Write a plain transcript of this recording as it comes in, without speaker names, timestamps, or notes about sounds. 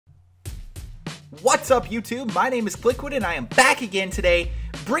What's up, YouTube? My name is Clickwood, and I am back again today,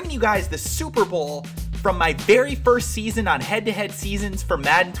 bringing you guys the Super Bowl from my very first season on head-to-head seasons for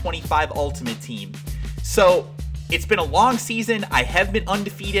Madden 25 Ultimate Team. So, it's been a long season. I have been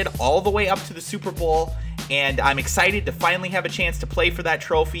undefeated all the way up to the Super Bowl, and I'm excited to finally have a chance to play for that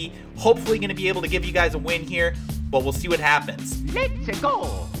trophy. Hopefully going to be able to give you guys a win here, but we'll see what happens. Let's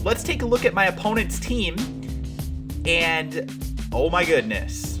go! Let's take a look at my opponent's team, and oh my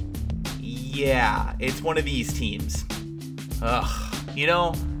goodness. Yeah, it's one of these teams. Ugh. You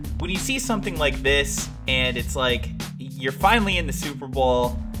know, when you see something like this, and it's like, you're finally in the Super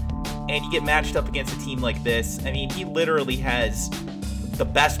Bowl, and you get matched up against a team like this, I mean, he literally has the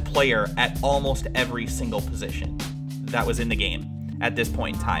best player at almost every single position that was in the game at this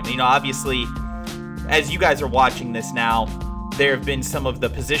point in time. You know, obviously, as you guys are watching this now, there have been some of the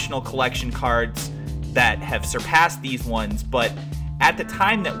positional collection cards that have surpassed these ones, but at the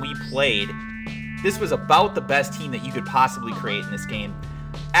time that we played, this was about the best team that you could possibly create in this game.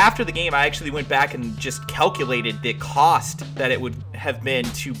 After the game, I actually went back and just calculated the cost that it would have been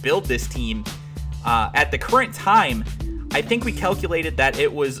to build this team. At the current time, I think we calculated that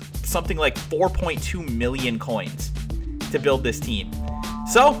it was something like 4.2 million coins to build this team.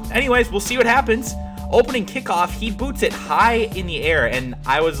 So, anyways, we'll see what happens. Opening kickoff, he boots it high in the air, and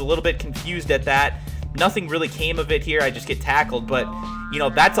I was a little bit confused at that. Nothing really came of it here. I just get tackled, but, you know,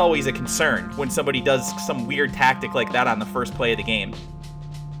 that's always a concern when somebody does some weird tactic like that on the first play of the game.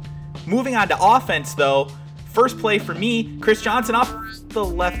 Moving on to offense, though, first play for me, Chris Johnson off the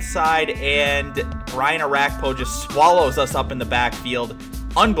left side, and Brian Arakpo just swallows us up in the backfield.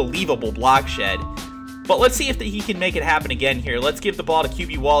 Unbelievable block shed. But let's see if he can make it happen again here. Let's give the ball to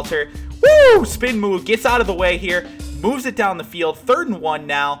QB Walter. Woo! Spin move, gets out of the way here, moves it down the field. 3rd and 1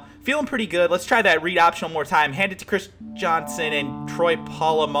 now. Feeling pretty good. Let's try that read option one more time. Hand it to Chris Johnson, and Troy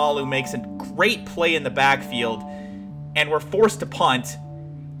Polamalu makes a great play in the backfield. And we're forced to punt.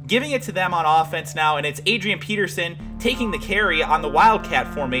 Giving it to them on offense now, and it's Adrian Peterson taking the carry on the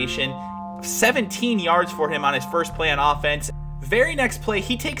Wildcat formation. 17 yards for him on his first play on offense. Very next play,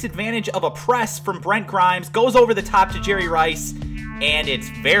 he takes advantage of a press from Brent Grimes, goes over the top to Jerry Rice, and it's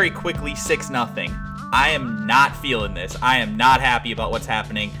very quickly 6-0. I am not feeling this. I am not happy about what's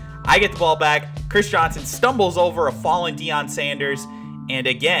happening. I get the ball back. Chris Johnson stumbles over a fallen Deion Sanders, and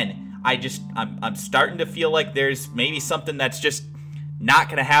again, I'm starting to feel like there's maybe something that's just not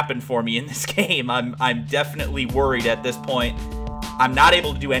going to happen for me in this game. I'm definitely worried at this point. I'm not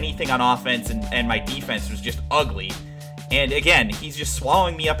able to do anything on offense, and my defense was just ugly. And again, he's just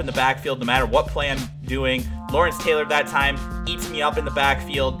swallowing me up in the backfield no matter what play I'm doing. Lawrence Taylor that time eats me up in the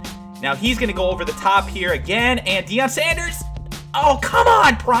backfield. Now he's going to go over the top here again, and Deion Sanders, oh, come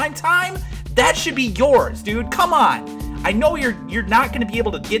on, prime time. That should be yours, dude. Come on. I know you're not going to be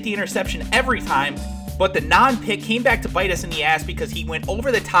able to get the interception every time, but the non-pick came back to bite us in the ass because he went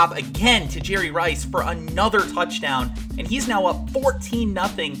over the top again to Jerry Rice for another touchdown, and he's now up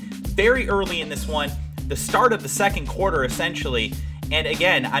 14-0 very early in this one, the start of the second quarter essentially. And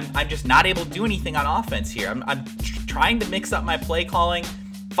again, I'm just not able to do anything on offense here. I'm trying to mix up my play calling.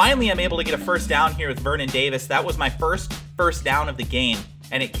 Finally, I'm able to get a first down here with Vernon Davis. That was my first down of the game,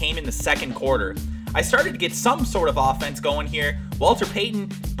 and it came in the second quarter. I started to get some sort of offense going here. Walter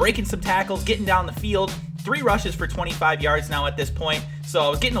Payton breaking some tackles, getting down the field. 3 rushes for 25 yards now at this point, so I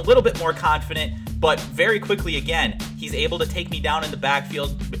was getting a little bit more confident, but very quickly again, he's able to take me down in the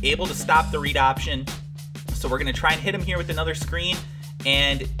backfield, able to stop the read option. So we're going to try and hit him here with another screen,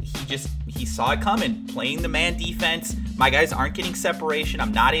 and he saw it coming, playing the man defense. My guys aren't getting separation.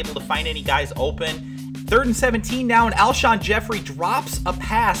 I'm not able to find any guys open. 3rd and 17 now, and Alshon Jeffrey drops a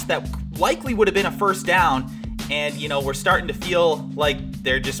pass that likely would have been a first down, and, you know, we're starting to feel like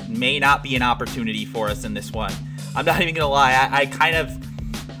there just may not be an opportunity for us in this one. I'm not even going to lie.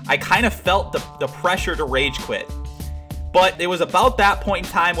 I kind of felt the pressure to rage quit. But it was about that point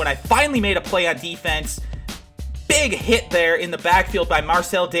in time when I finally made a play on defense. Big hit there in the backfield by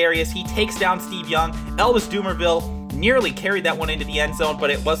Marcel Darius. He takes down Steve Young. Elvis Dumerville nearly carried that one into the end zone, but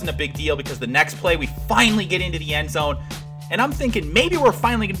it wasn't a big deal because the next play we finally get into the end zone. And I'm thinking maybe we're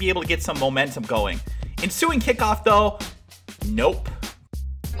finally going to be able to get some momentum going. Ensuing kickoff, though, nope.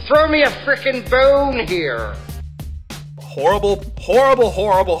 Throw me a frickin' bone here. Horrible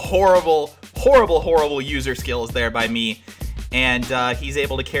user skills there by me. And he's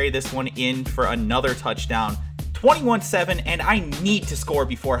able to carry this one in for another touchdown. 21-7, and I need to score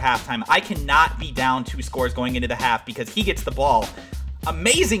before halftime. I cannot be down 2 scores going into the half because he gets the ball.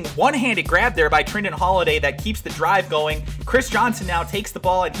 Amazing one-handed grab there by Trindon Holiday that keeps the drive going. Chris Johnson now takes the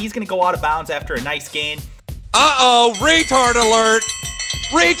ball, and he's going to go out of bounds after a nice gain. Uh-oh, retard alert!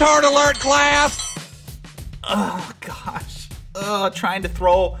 Retard alert, class! Oh, gosh. Trying to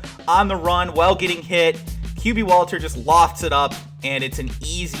throw on the run while getting hit. QB Walter just lofts it up, and it's an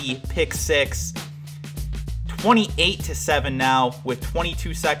easy pick six. 28-7 now with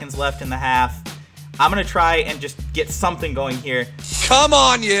 22 seconds left in the half. I'm going to try and just get something going here. Come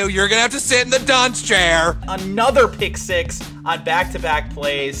on, you. You're going to have to sit in the dunce chair. Another pick six on back-to-back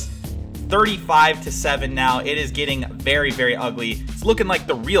plays. 35-7 now. It is getting very, very ugly. It's looking like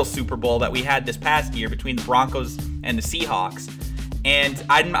the real Super Bowl that we had this past year between the Broncos and the Seahawks. And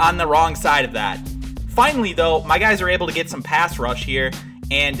I'm on the wrong side of that. Finally, though, my guys are able to get some pass rush here,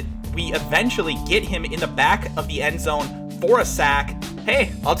 and we eventually get him in the back of the end zone for a sack.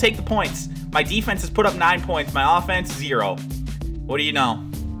 Hey, I'll take the points. My defense has put up 9 points. My offense, 0. What do you know?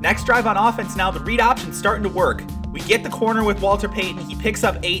 Next drive on offense now, the read option's starting to work. We get the corner with Walter Payton. He picks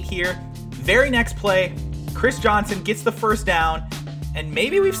up 8 here. Very next play, Chris Johnson gets the first down, and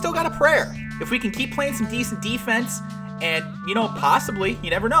maybe we've still got a prayer. If we can keep playing some decent defense, and, you know, possibly, you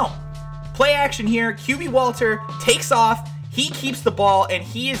never know. Play action here. QB Walter takes off. He keeps the ball, and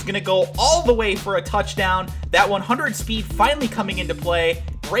he is going to go all the way for a touchdown. That 100 speed finally coming into play.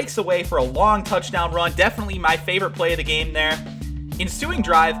 Breaks away for a long touchdown run. Definitely my favorite play of the game there. Ensuing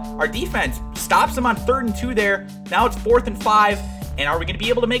drive, our defense stops him on 3rd and 2 there. Now it's 4th and 5. And are we going to be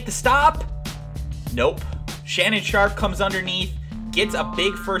able to make the stop? Nope. Shannon Sharp comes underneath. Gets a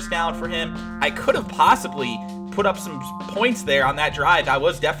big first down for him. I could have possibly put up some points there on that drive. I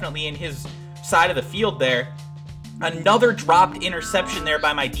was definitely in his side of the field there. Another dropped interception there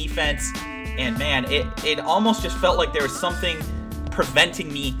by my defense. And man, it almost just felt like there was something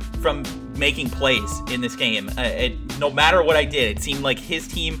preventing me from making plays in this game. No matter what I did, it seemed like his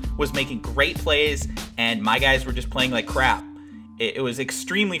team was making great plays and my guys were just playing like crap. It was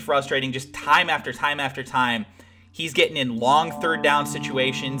extremely frustrating, just time after time after time. He's getting in long 3rd down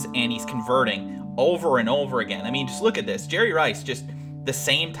situations and he's converting over and over again. I mean, just look at this. Jerry Rice, just the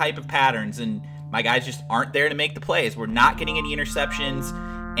same type of patterns, and my guys just aren't there to make the plays. We're not getting any interceptions,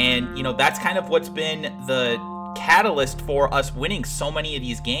 and, you know, that's kind of what's been the catalyst for us winning so many of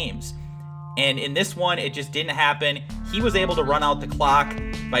these games. And in this one, it just didn't happen. He was able to run out the clock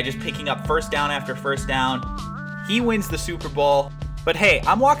by just picking up first down after first down. He wins the Super Bowl. But hey,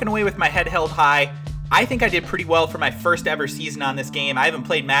 I'm walking away with my head held high. I think I did pretty well for my first ever season on this game. I haven't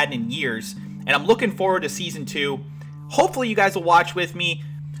played Madden in years, and I'm looking forward to Season 2. Hopefully you guys will watch with me.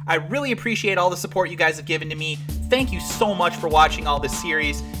 I really appreciate all the support you guys have given to me. Thank you so much for watching all this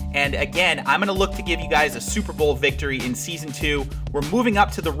series. And again, I'm going to look to give you guys a Super Bowl victory in Season 2. We're moving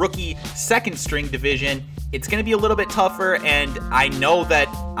up to the rookie 2nd string division. It's going to be a little bit tougher, and I know that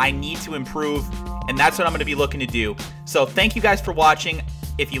I need to improve, and that's what I'm going to be looking to do. So thank you guys for watching.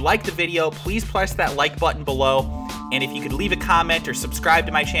 If you liked the video, please press that like button below. And if you could leave a comment or subscribe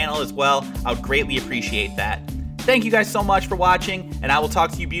to my channel as well, I would greatly appreciate that. Thank you guys so much for watching, and I will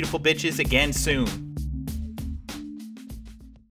talk to you beautiful bitches again soon.